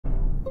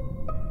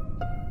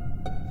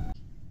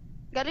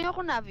Galing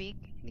ako navig.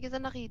 Hindi kita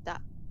nakita.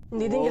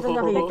 Hindi din kita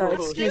nakita.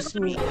 Excuse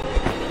me.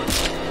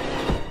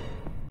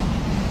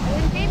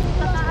 Ayun, James,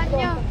 samaan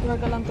niyo. Huwag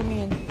ka lang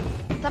tumingin.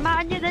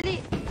 Samaan niyo,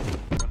 dali.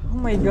 Oh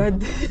my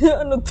God.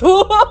 Ano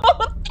to?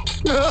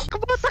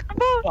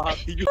 Sakbo!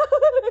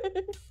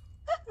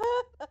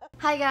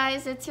 Hi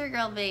guys, it's your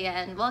girl Bea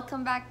and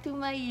welcome back to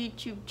my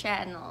YouTube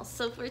channel.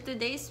 So for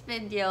today's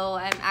video,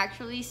 I'm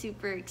actually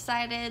super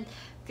excited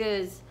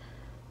because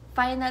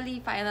finally,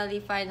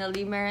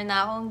 meron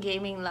na akong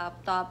gaming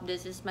laptop.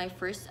 This is my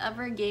first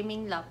ever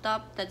gaming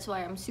laptop. That's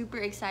why I'm super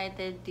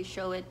excited to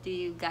show it to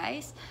you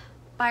guys.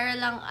 Para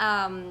lang,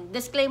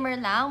 disclaimer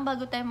lang,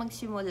 bago tayo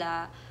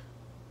magsimula,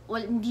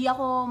 well, hindi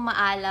ako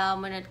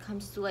maalam when it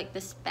comes to like the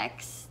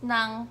specs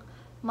ng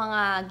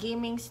mga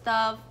gaming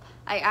stuff.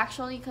 I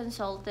actually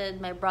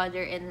consulted my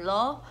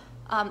brother-in-law.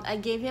 I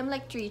gave him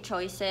like 3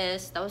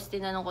 choices. Tapos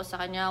tinanong ko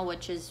sa kanya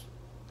which is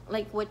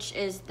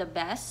the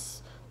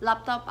best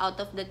laptop out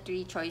of the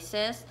 3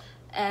 choices.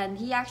 And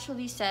he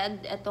actually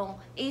said itong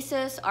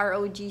Asus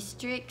ROG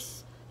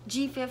Strix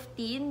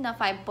G15 na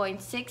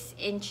 5.6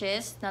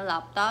 inches na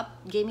laptop,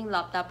 gaming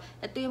laptop.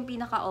 Ito yung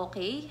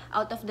pinaka-okay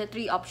out of the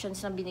 3 options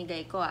na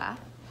binigay ko ah.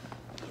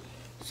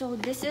 So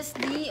this is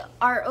the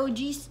ROG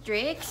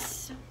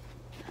Strix.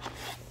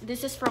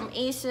 This is from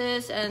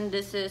Asus and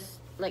this is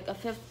like a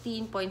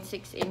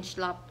 15.6 inch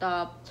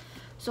laptop.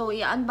 So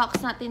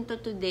i-unbox natin to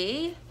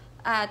today.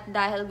 At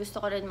dahil gusto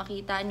ko rin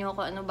makita nyo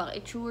kung ano bang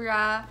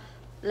itsura.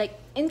 Like,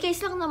 in case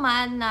lang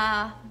naman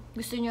na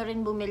gusto nyo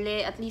rin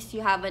bumili, at least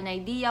you have an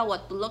idea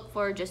what to look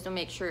for just to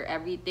make sure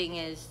everything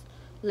is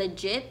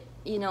legit.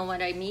 You know what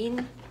I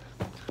mean?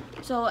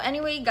 So,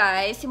 anyway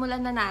guys,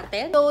 simulan na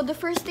natin. So, the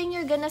first thing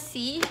you're gonna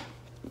see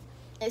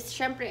is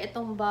syempre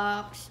itong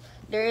box.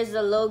 There is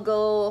a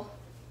logo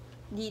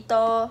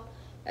dito.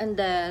 And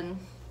then,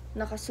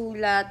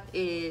 nakasulat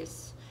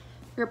is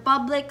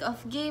Republic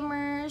of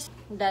Gamers.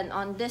 Then,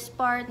 on this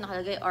part,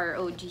 nakalagay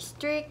ROG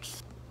Strix.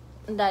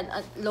 And then,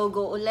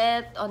 logo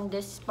ulit on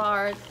this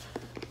part.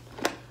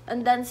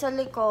 And then, sa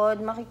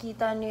likod,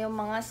 makikita niyo yung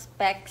mga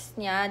specs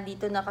niya.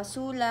 Dito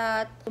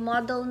nakasulat.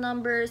 Model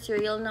number,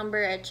 serial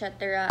number,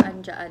 etc.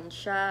 Andyan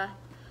siya.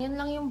 Yun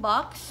lang yung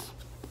box.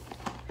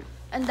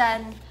 And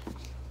then,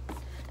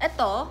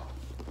 eto,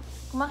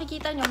 kung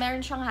makikita nyo,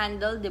 meron siyang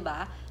handle,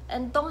 diba?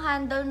 And tong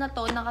handle na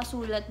to,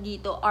 nakasulat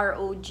dito,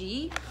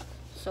 ROG.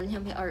 So,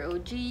 may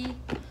ROG.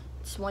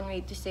 It's one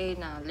way to say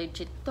na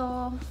legit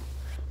to.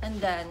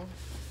 And then,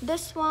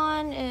 this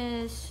one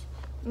is,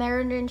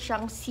 meron rin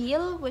siyang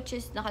seal, which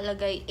is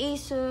nakalagay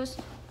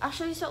Asus.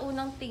 Actually, sa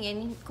unang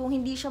tingin, kung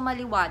hindi siya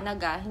maliwanag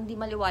hindi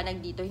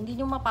maliwanag dito, hindi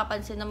nyo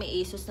mapapansin na may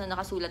Asus na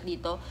nakasulat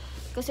dito.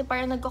 Kasi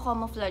parang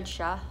nagko-camouflage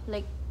siya.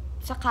 Like,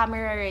 sa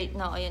camera right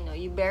now, ayan o,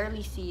 you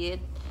barely see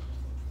it.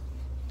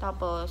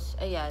 Tapos,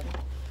 ayan.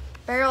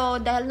 Pero,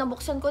 dahil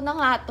nabuksan ko na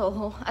nga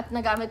to, at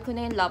nagamit ko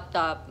na yung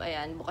laptop,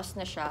 ayan, bukas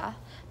na siya.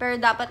 Pero,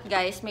 dapat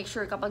guys, make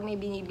sure kapag may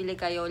binibili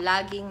kayo,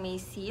 laging may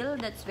seal.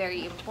 That's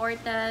very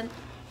important.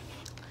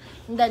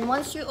 And then,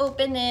 once you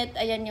open it,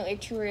 ayan yung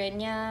itsura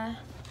niya.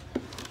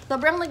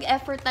 Sobrang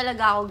nag-effort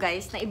talaga ako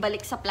guys, na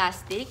ibalik sa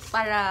plastic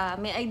para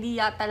may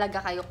idea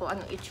talaga kayo kung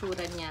anong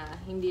itsura niya.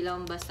 Hindi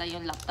lang basta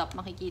yung laptop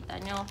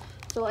makikita nyo.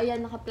 So, ayan,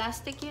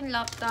 naka-plastic yung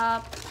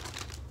laptop.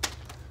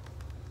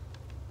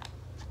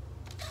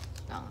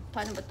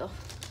 Paano ba to?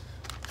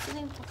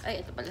 Ay,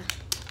 ito pala.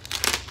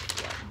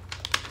 Yan.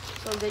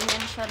 So,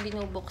 ganyan siya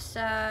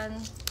binubuksan.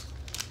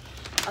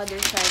 Other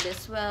side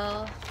as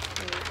well.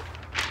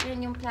 So,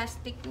 yan yung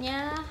plastic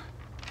niya.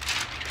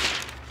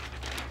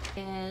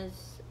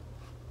 Yes.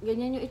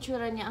 Ganyan yung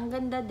itsura niya. Ang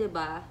ganda,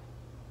 diba?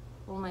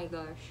 Oh my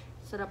gosh.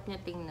 Sarap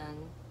niya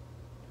tingnan.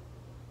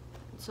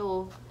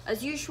 So,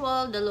 as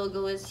usual, the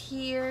logo is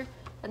here.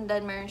 And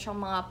then, meron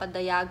siyang mga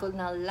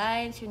pa-diagonal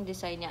lines. Yung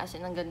design niya, as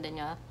in, ang ganda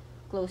niya.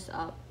 Close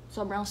up.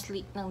 Sobrang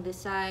sleek ng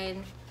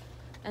design.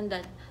 And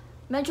then,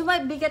 medyo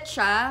mabigat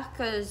siya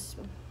because,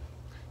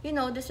 you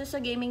know, this is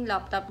a gaming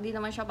laptop. Hindi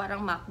naman siya parang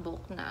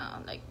MacBook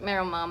na, like,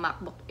 merong mga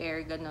MacBook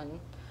Air, ganun.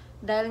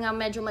 Dahil nga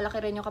medyo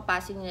malaki rin yung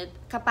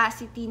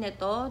capacity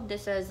nito.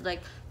 This is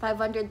like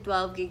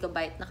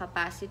 512GB na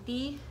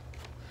capacity.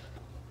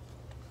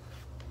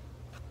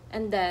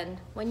 And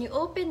then, when you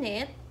open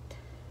it,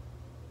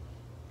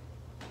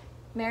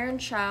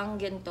 meron siyang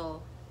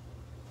ganito.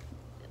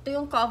 Ito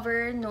yung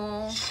cover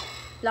nung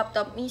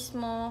laptop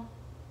mismo.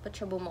 Ba't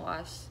siya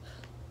bumukas?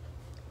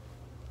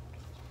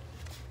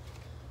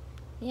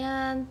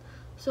 Yan.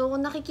 So,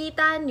 kung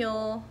nakikita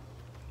nyo,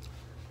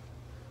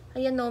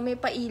 ayan o, may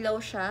pailaw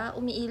siya.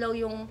 Umiilaw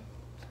yung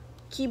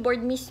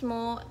keyboard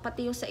mismo,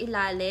 pati yung sa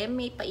ilalim,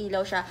 may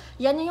pailaw siya.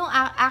 Yan yung,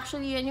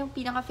 actually, yan yung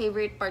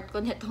pinaka-favorite part ko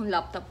nitong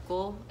laptop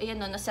ko.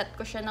 Ayan o, naset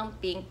ko siya ng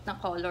pink na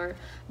color.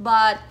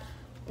 But,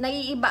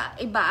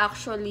 naiiba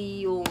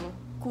actually yung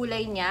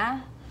kulay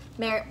niya.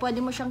 Pwede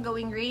mo siyang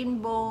gawing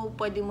rainbow,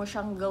 pwede mo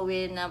siyang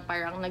gawin na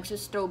parang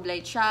nagsustrobe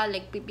light siya,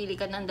 like pipili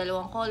ka ng 2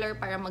 color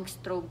para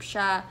mag-strobe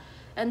siya.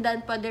 And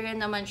then, pwede rin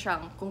naman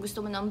siyang, kung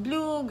gusto mo ng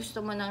blue,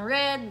 gusto mo ng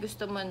red,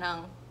 gusto mo ng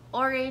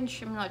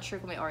orange. I'm not sure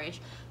kung may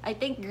orange. I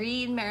think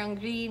green, merong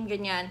green,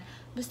 ganyan.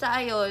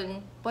 Basta ayun,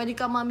 pwede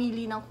ka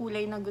mamili ng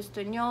kulay na gusto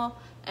nyo.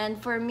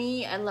 And for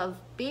me, I love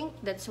pink.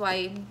 That's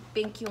why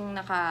pink yung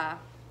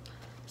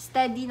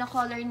naka-steady na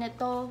color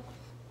nito.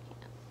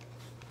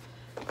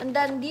 And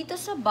then, dito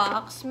sa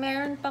box,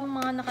 meron pang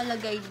mga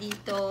nakalagay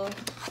dito,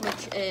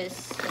 which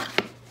is,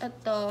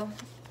 ito,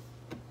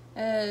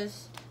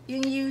 is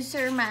yung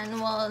user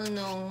manual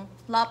ng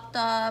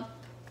laptop.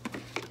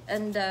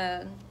 And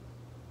then,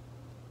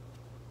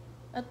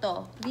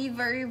 ito, leave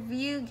a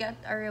review,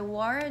 get a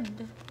reward.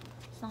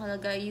 So,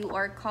 nakalagay, you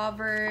are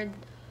covered.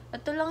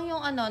 Ito lang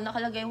yung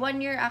nakalagay,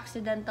 1 year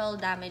accidental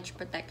damage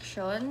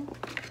protection.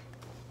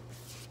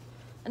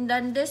 And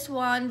then this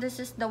one, this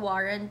is the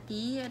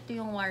warranty. Ito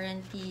yung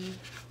warranty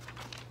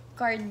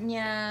card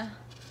niya.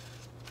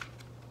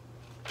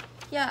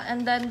 Yeah,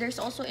 and then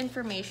there's also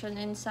information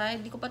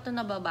inside. Di ko pa ito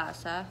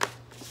nababasa.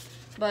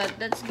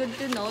 But that's good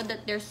to know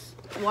that there's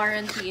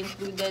warranty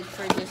included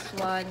for this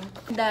one.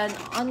 Then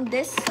on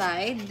this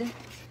side,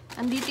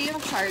 andito yung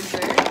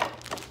charger.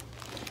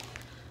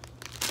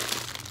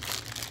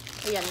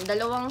 Ayan,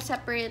 dalawang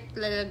separate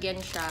lalagyan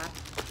siya.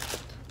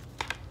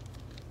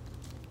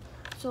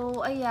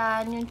 So,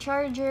 ayan, yung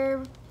charger,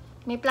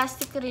 may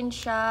plastic rin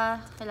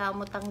siya. Kailangan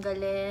mo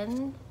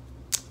tanggalin.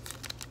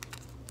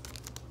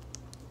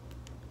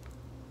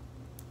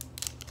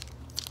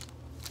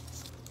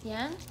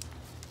 Yan.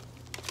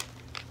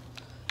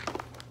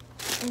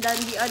 And then,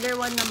 the other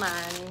one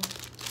naman.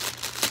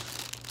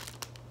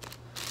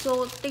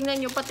 So,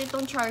 tingnan nyo, pati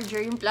itong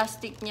charger, yung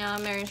plastic niya,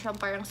 meron siyang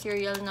parang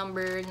serial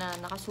number na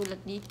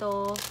nakasulat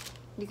dito.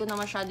 Hindi ko na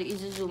masyado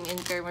i-zoom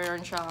in, pero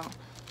meron siyang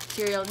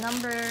serial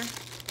number.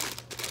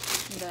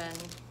 Then,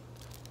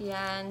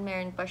 yan,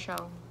 meron pa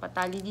siyang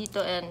patali dito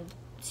and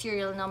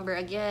serial number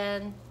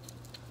again.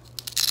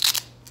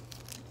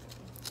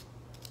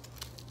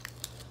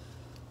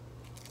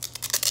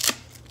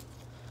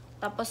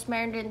 Tapos,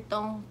 meron rin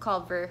tong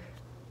cover.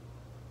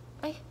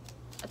 Ay,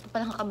 ito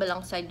palang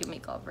kabilang side yung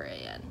may cover.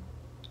 Ayan.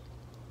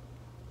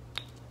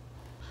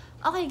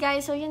 Okay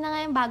guys, so yun na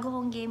nga yung bago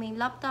kong gaming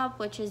laptop,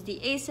 which is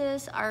the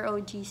Asus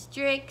ROG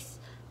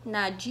Strix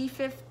na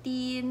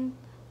G15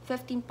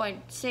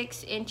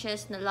 15.6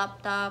 inches na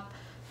laptop.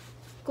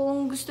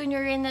 Kung gusto nyo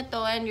rin na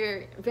to and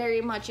you're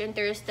very much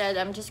interested,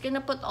 I'm just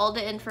gonna put all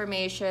the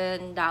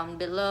information down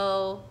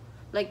below,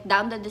 like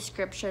down the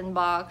description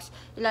box.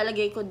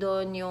 Ilalagay ko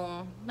doon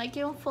yung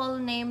yung full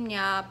name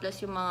niya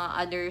plus yung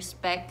mga other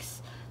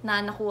specs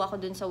na nakuha ko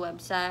dun sa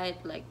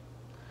website. Like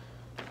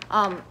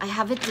I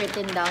have it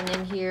written down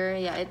in here.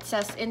 Yeah, it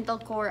says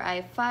Intel Core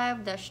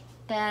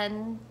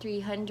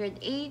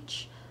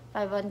i5-10300H,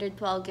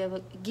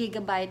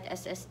 512GB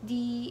SSD,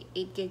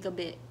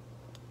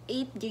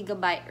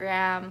 8GB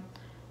RAM,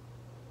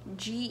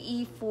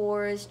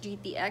 GeForce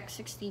GTX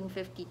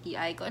 1650 Ti.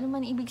 Kung ano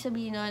man ibig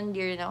sabihin nun,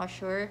 hindi rin ako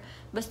sure.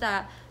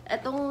 Basta,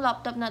 etong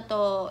laptop na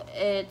to,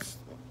 it's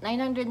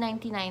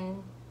 $999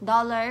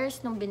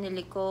 nung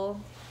binili ko.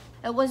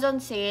 It was on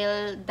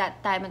sale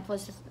that time.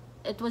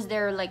 It was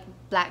their like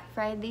Black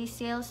Friday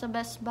sale sa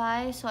Best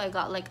Buy. So, I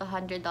got like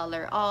 $100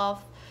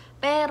 off.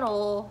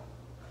 Pero,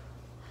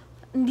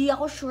 hindi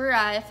ako sure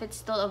if it's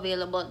still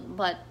available,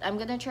 but I'm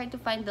gonna try to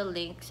find the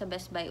link sa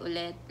Best Buy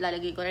ulit.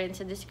 Lalagay ko rin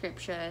sa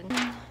description.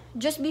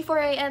 Just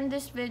before I end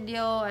this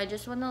video, I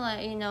just wanna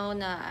let you know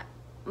na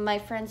my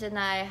friends and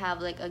I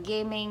have like a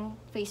gaming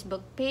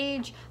Facebook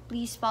page.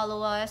 Please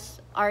follow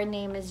us. Our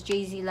name is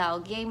Bea Lao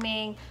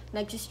Gaming.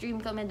 Nag-stream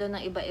kami doon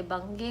ng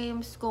iba-ibang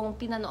games. Kung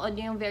pinanood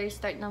nyo yung very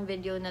start ng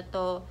video na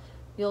to,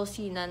 you'll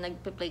see na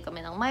nagpe-play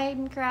kami ng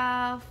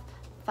Minecraft,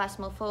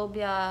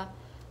 Phasmophobia,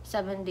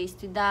 7 Days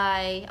to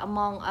Die,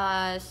 Among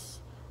Us,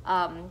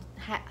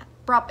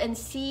 Prop and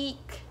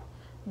Seek,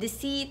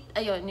 Deceit.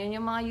 Ayun,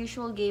 yun yung mga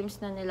usual games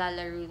na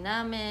nilalaro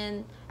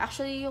namin.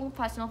 Actually, yung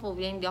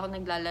Phasmophobia, hindi ako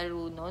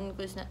naglalaro nun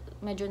kasi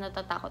medyo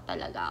natatakot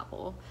talaga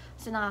ako.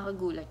 Kasi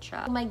nakakagulat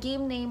siya. My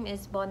game name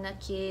is Bona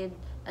Kid,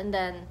 and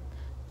then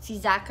si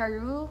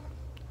Zakaru,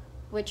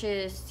 which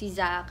is si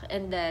Zach,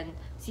 and then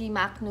si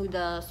Mac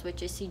Noodles,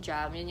 which is si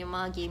Jam. Yun yung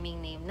mga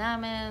gaming name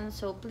namin.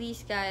 So,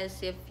 please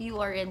guys, if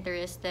you are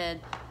interested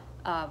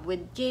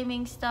with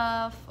gaming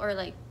stuff, or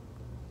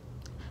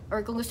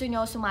kung gusto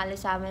nyo sumali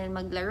sa amin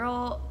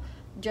maglaro,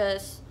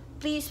 just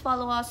please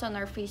follow us on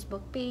our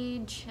Facebook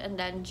page, and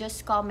then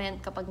just comment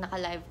kapag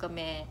naka-live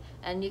kami.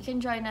 And you can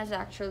join us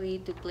actually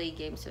to play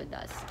games with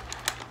us.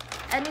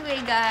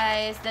 Anyway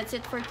guys, that's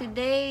it for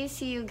today.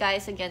 See you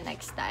guys again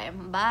next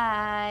time.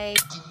 Bye!